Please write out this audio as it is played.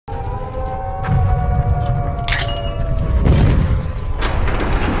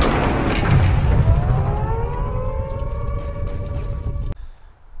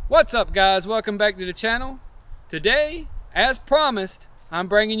What's up, guys? Welcome back to the channel. Today, as promised, I'm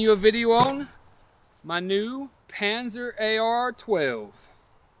bringing you a video on my new Panzer AR-12.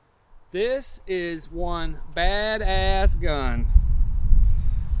 This is one badass gun.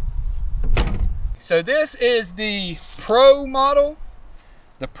 So this is the Pro model.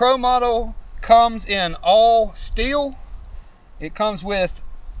 The Pro model comes in all steel. It comes with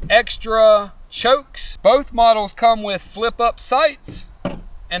extra chokes. Both models come with flip-up sights,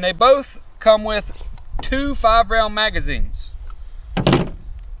 and they both come with 2 5-round magazines.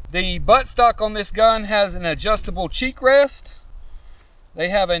 The buttstock on this gun has an adjustable cheek rest. They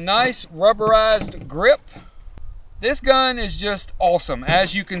have a nice rubberized grip. This gun is just awesome.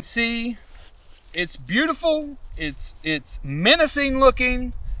 As you can see, it's beautiful. It's menacing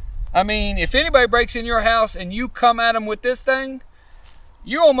looking. I mean, if anybody breaks in your house and you come at them with this thing,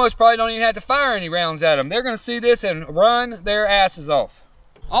 you almost probably don't even have to fire any rounds at them. They're gonna see this and run their asses off.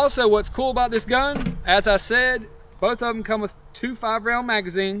 Also, what's cool about this gun, as I said, both of them come with 2 5-round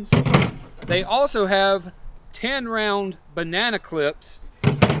magazines. They also have 10-round banana clips.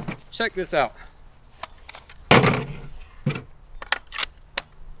 Check this out.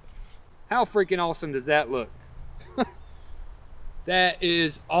 How freaking awesome does that look? That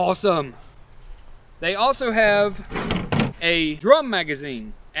is awesome. They also have a drum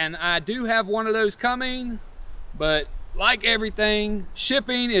magazine, and I do have one of those coming, but like everything,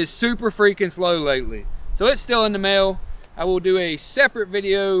 shipping is super freaking slow lately. So it's still in the mail. I will do a separate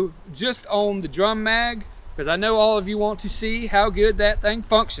video just on the drum mag, because I know all of you want to see how good that thing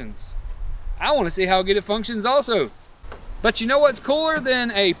functions. I want to see how good it functions also. But you know what's cooler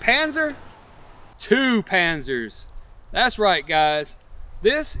than a Panzer? 2 Panzers. That's right, guys.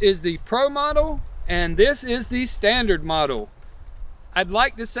 This is the Pro model, and this is the standard model. I'd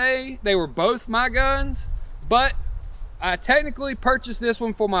like to say they were both my guns, but I technically purchased this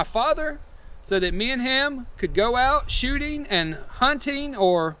one for my father so that me and him could go out shooting and hunting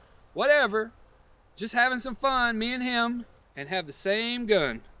or whatever, just having some fun, me and him, and have the same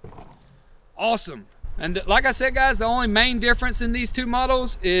gun. Awesome. And like I said, guys, the only main difference in these 2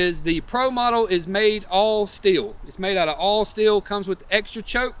 models is the Pro model is made all steel. It's made out of all steel, comes with extra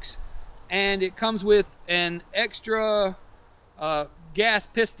chokes, and it comes with an extra gas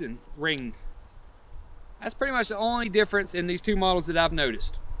piston ring. That's pretty much the only difference in these 2 models that I've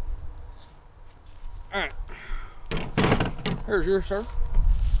noticed. All right, here's yours, sir.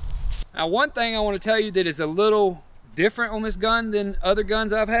 Now, one thing I want to tell you that is a little different on this gun than other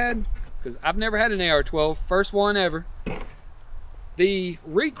guns I've had, because I've never had an AR-12, first one ever. The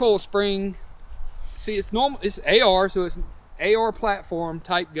recoil spring, see, it's normal, it's AR, so it's an AR platform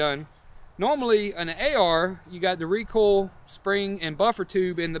type gun. Normally, an AR, you got the recoil spring and buffer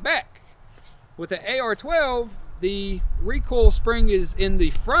tube in the back. With the AR-12, the recoil spring is in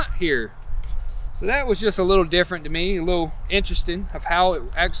the front here. So that was just a little different to me, a little interesting of how it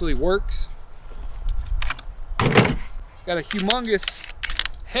actually works. It's got a humongous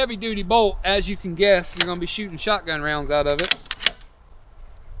heavy duty bolt. As you can guess, you're gonna be shooting shotgun rounds out of it.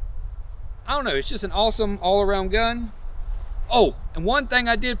 I don't know, it's just an awesome all-around gun. Oh, and one thing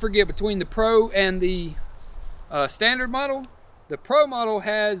I did forget between the Pro and the standard model, the Pro model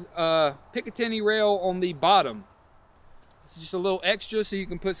has a Picatinny rail on the bottom. It's just a little extra so you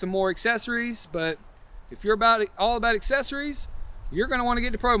can put some more accessories, but if you're all about accessories, you're gonna wanna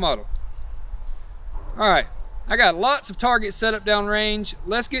get the Pro model. All right, I got lots of targets set up downrange.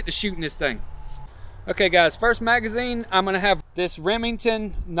 Let's get to shooting this thing. Okay, guys, first magazine, I'm gonna have this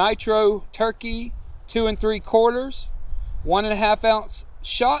Remington Nitro Turkey 2 3/4, 1.5 ounce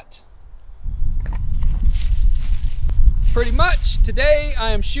shot. Pretty much today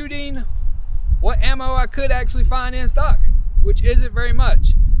I am shooting what ammo I could actually find in stock, which isn't very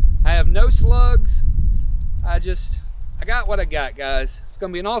much. I have no slugs. I got what I got, guys. It's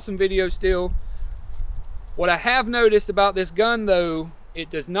gonna be an awesome video still. What I have noticed about this gun though, it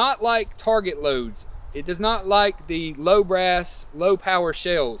does not like target loads. It does not like the low brass, low power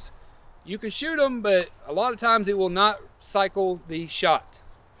shells. You can shoot them, but a lot of times it will not cycle the shot.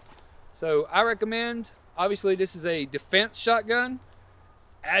 So I recommend, obviously this is a defense shotgun,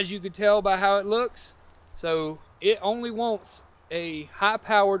 as you could tell by how it looks. So it only wants a high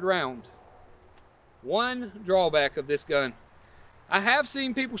powered round. One drawback of this gun. I have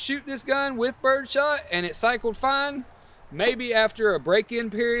seen people shoot this gun with birdshot and it cycled fine. Maybe after a break-in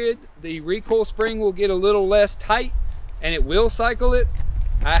period, the recoil spring will get a little less tight and it will cycle it.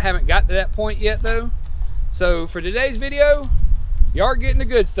 I haven't got to that point yet though. So for today's video, you are getting the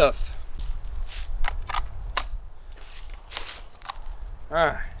good stuff. All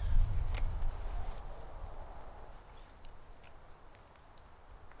right.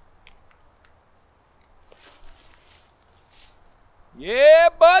 Yeah,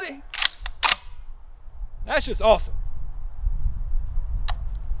 buddy. That's just awesome.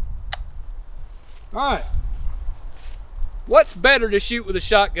 All right. What's better to shoot with a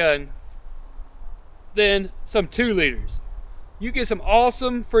shotgun than some 2 liters? You get some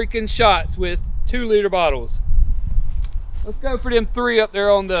awesome freaking shots with 2-liter bottles. Let's go for them 3 up there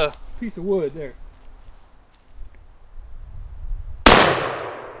on the piece of wood there.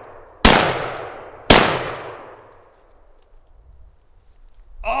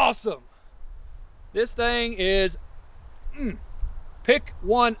 Awesome. This thing is, pick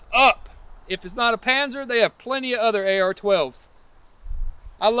one up. If it's not a Panzer, they have plenty of other AR-12s.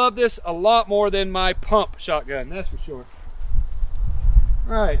 I love this a lot more than my pump shotgun, that's for sure.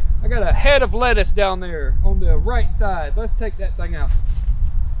 All right, I got a head of lettuce down there on the right side. Let's take that thing out.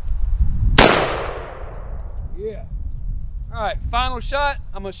 Yeah. All right, final shot.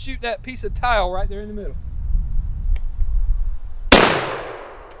 I'm gonna shoot that piece of tile right there in the middle.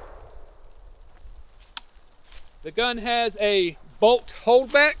 The gun has a bolt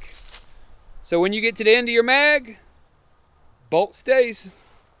holdback, so when you get to the end of your mag, bolt stays.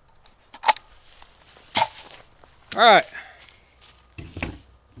 All right.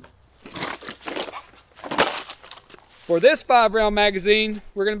 For this 5-round magazine,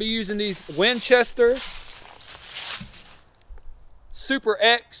 we're going to be using these Winchester Super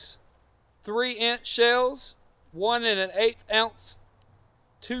X 3-inch shells, 1 1/8 ounce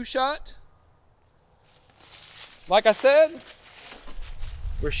 2-shot. Like I said,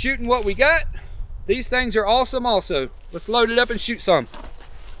 we're shooting what we got. These things are awesome also. Let's load it up and shoot some.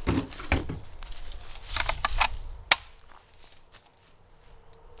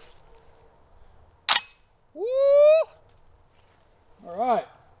 Woo! All right.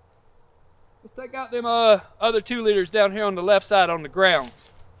 Let's take out them other 2 liters down here on the left side on the ground.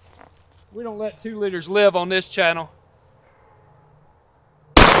 We don't let 2 liters live on this channel.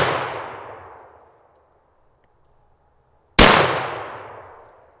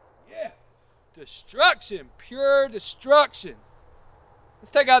 Destruction, pure destruction.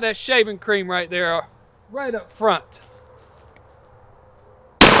 Let's take out that shaving cream right there, right up front.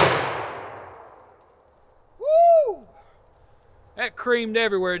 Woo! That creamed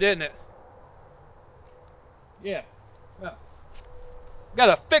everywhere, didn't it? Yeah. Well, got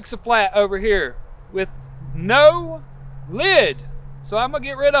a fix-a-flat over here with no lid, so I'm gonna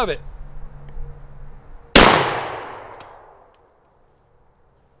get rid of it.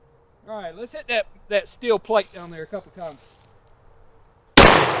 All right, let's hit that steel plate down there a couple times.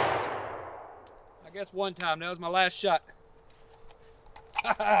 I guess one time. That was my last shot.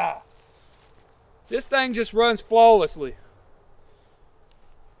 This thing just runs flawlessly.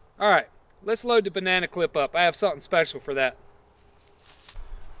 All right, let's load the banana clip up. I have something special for that.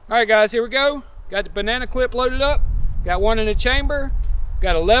 All right, guys, here we go. Got the banana clip loaded up. Got one in the chamber.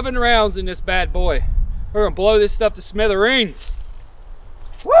 Got 11 rounds in this bad boy. We're gonna blow this stuff to smithereens.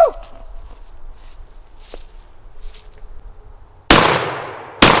 Woo!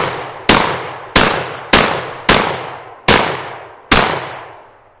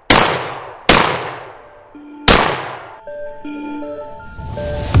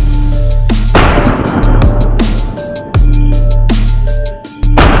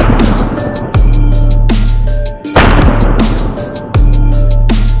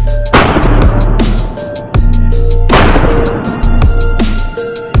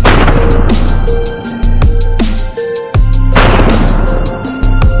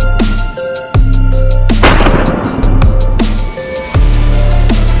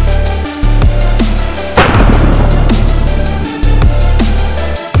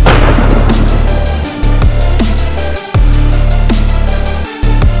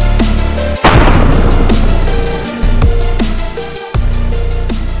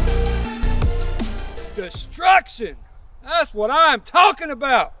 Destruction. That's what I'm talking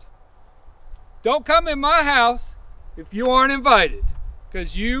about. Don't come in my house if you aren't invited,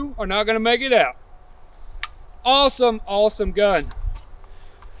 because you are not going to make it out. Awesome, awesome gun.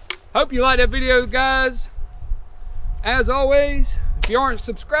 Hope you liked that video, guys. As always, if you aren't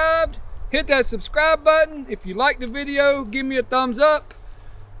subscribed, hit that subscribe button. If you like the video, give me a thumbs up.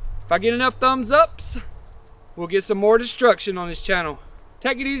 If I get enough thumbs ups, we'll get some more destruction on this channel.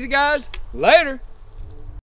 Take it easy, guys. Later.